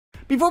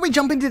Before we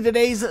jump into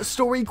today's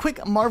story,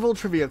 quick Marvel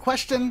trivia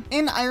question.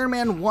 In Iron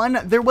Man 1,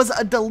 there was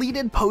a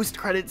deleted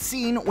post-credit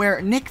scene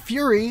where Nick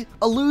Fury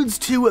alludes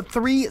to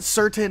 3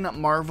 certain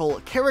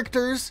Marvel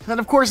characters that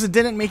of course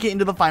didn't make it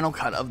into the final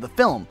cut of the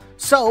film.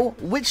 So,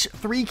 which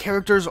 3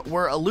 characters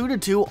were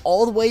alluded to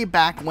all the way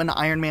back when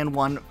Iron Man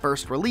 1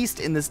 first released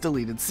in this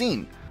deleted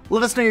scene?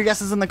 Let us know your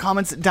guesses in the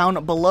comments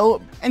down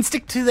below, and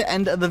stick to the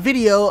end of the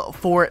video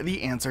for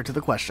the answer to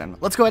the question.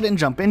 Let's go ahead and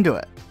jump into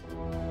it.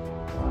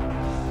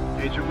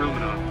 Agent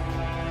Romanoff,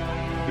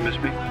 you miss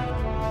me?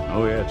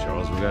 Oh yeah,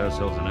 Charles, we got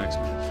ourselves an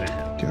X-Men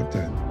fan.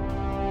 Captain.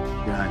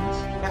 Your Highness.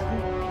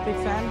 Captain,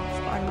 big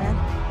fan,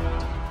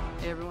 Spider-Man.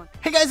 Hey everyone.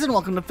 Hey guys, and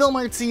welcome to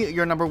𝘨𝘪𝘭𝘮𝘊,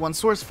 your #1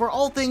 source for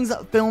all things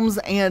films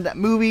and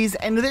movies,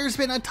 and there's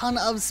been a ton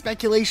of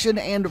speculation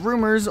and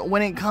rumors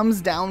when it comes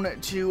down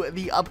to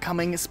the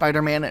upcoming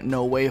Spider-Man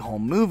No Way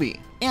Home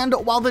movie. And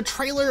while the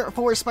trailer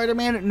for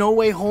Spider-Man No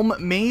Way Home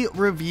may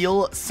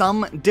reveal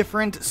some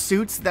different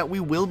suits that we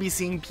will be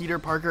seeing Peter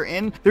Parker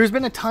in, there's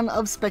been a ton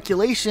of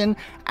speculation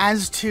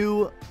as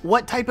to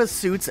what type of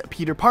suits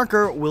Peter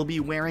Parker will be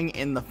wearing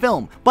in the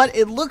film. But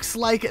it looks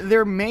like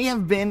there may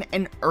have been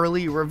an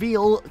early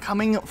reveal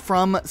coming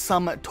from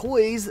some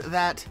toys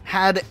that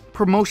had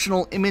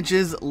promotional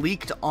images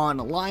leaked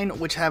online,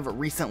 which have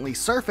recently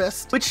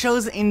surfaced, which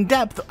shows in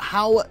depth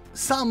how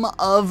some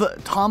of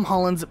Tom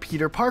Holland's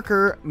Peter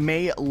Parker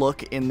may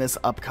look in this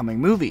upcoming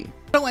movie.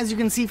 So as you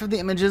can see from the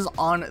images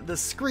on the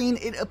screen,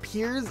 it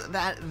appears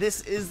that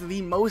this is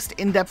the most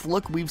in-depth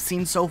look we've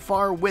seen so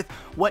far with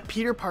what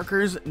Peter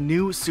Parker's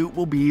new suit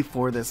will be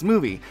for this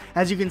movie.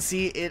 As you can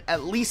see, it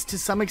at least to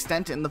some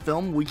extent in the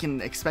film, we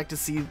can expect to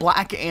see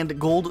black and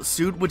gold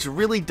suit, which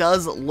really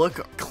does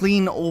look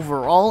clean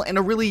overall, and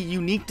a really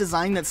unique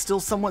design that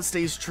still somewhat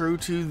stays true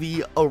to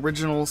the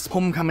original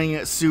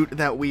Homecoming suit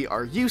that we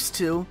are used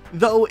to.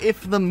 Though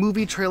if the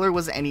movie trailer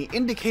was any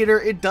indicator,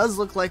 it does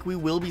look like we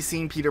will be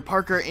seeing Peter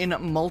Parker in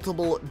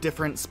multiple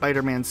different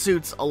Spider-Man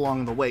suits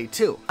along the way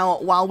too. Now,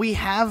 while we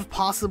have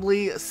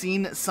possibly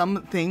seen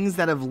some things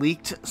that have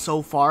leaked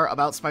so far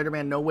about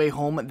Spider-Man No Way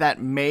Home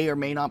that may or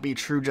may not be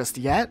true just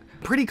yet,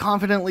 pretty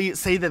confidently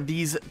say that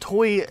these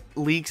toy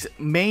leaks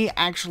may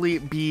actually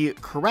be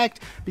correct,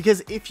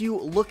 because if you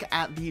look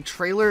at the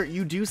trailer,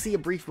 you do see a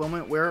brief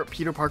moment where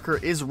Peter Parker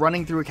is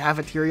running through a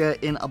cafeteria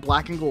in a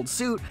black and gold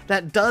suit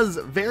that does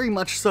very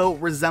much so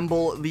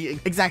resemble the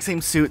exact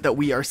same suit that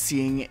we are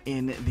seeing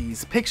in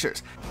these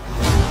pictures.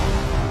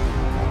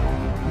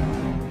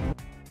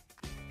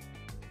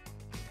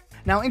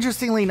 Now,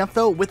 interestingly enough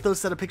though, with those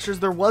set of pictures,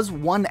 there was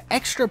one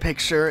extra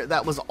picture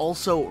that was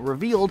also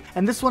revealed,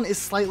 and this one is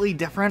slightly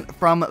different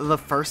from the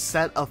first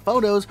set of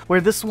photos, where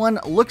this one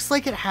looks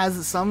like it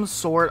has some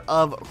sort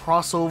of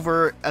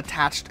crossover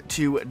attached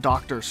to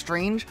Doctor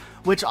Strange,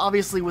 which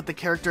obviously with the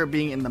character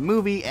being in the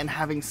movie and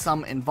having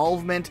some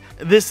involvement,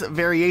 this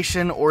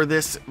variation or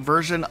this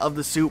version of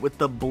the suit with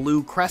the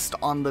blue crest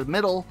on the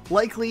middle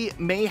likely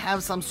may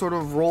have some sort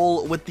of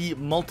role with the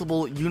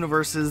multiple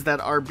universes that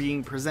are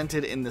being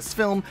presented in this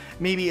film.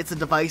 Maybe it's a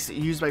device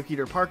used by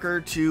Peter Parker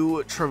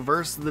to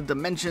traverse the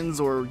dimensions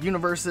or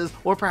universes,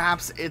 or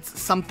perhaps it's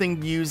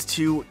something used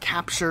to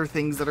capture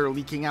things that are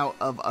leaking out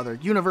of other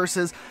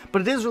universes.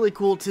 But it is really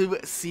cool to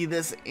see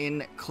this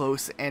in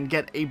close and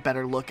get a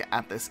better look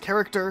at this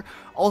character.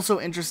 Also,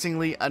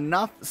 interestingly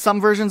enough,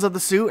 some versions of the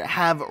suit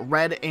have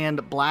red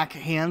and black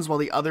hands, while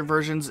the other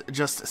versions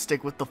just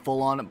stick with the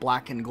full-on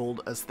black and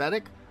gold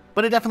aesthetic.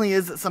 But it definitely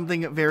is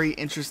something very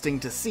interesting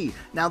to see.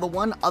 Now, the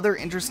one other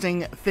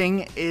interesting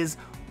thing is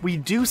we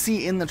do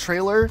see in the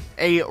trailer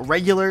a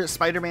regular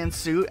Spider-Man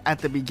suit at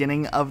the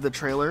beginning of the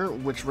trailer,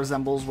 which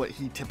resembles what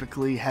he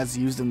typically has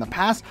used in the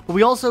past, but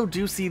we also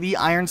do see the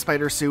Iron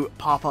Spider suit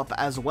pop up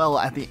as well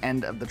at the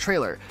end of the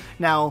trailer.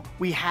 Now,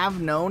 we have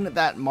known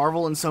that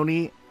Marvel and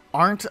Sony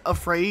aren't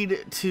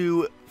afraid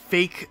to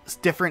fake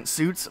different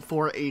suits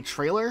for a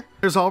trailer.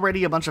 There's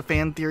already a bunch of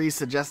fan theories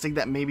suggesting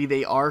that maybe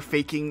they are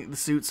faking the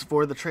suits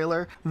for the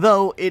trailer,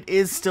 though it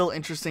is still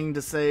interesting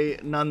to say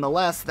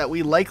nonetheless that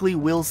we likely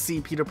will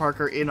see Peter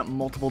Parker in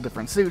multiple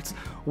different suits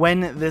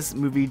when this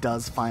movie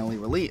does finally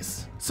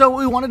release. So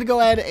we wanted to go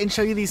ahead and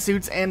show you these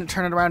suits and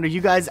turn it around to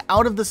you guys.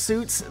 Out of the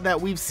suits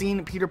that we've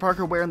seen Peter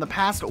Parker wear in the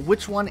past,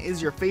 which one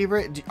is your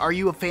favorite? Are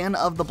you a fan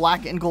of the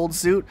black and gold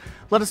suit?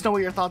 Let us know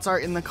what your thoughts are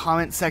in the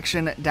comment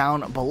section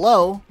down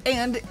below.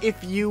 And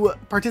if you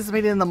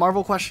participated in the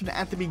Marvel question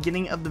at the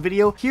beginning of the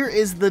video, here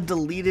is the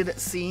deleted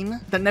scene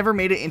that never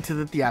made it into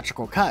the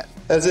theatrical cut.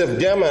 As if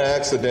gamma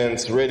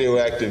accidents,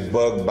 radioactive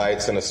bug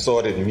bites, and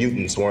assorted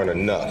mutants weren't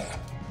enough,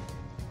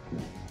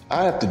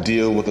 I have to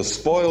deal with a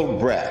spoiled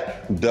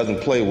brat who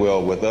doesn't play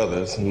well with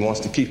others and wants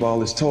to keep all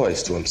his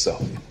toys to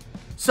himself.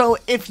 So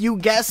if you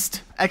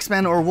guessed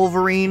X-Men or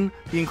Wolverine,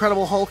 the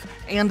Incredible Hulk,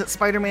 and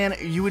Spider-Man,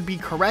 you would be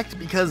correct,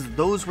 because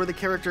those were the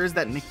characters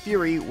that Nick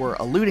Fury were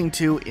alluding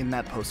to in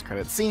that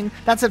post-credit scene.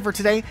 That's it for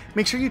today.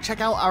 Make sure you check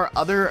out our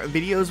other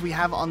videos we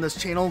have on this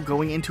channel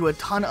going into a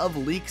ton of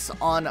leaks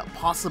on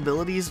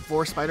possibilities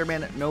for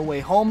Spider-Man No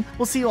Way Home.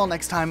 We'll see you all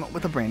next time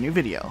with a brand new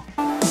video.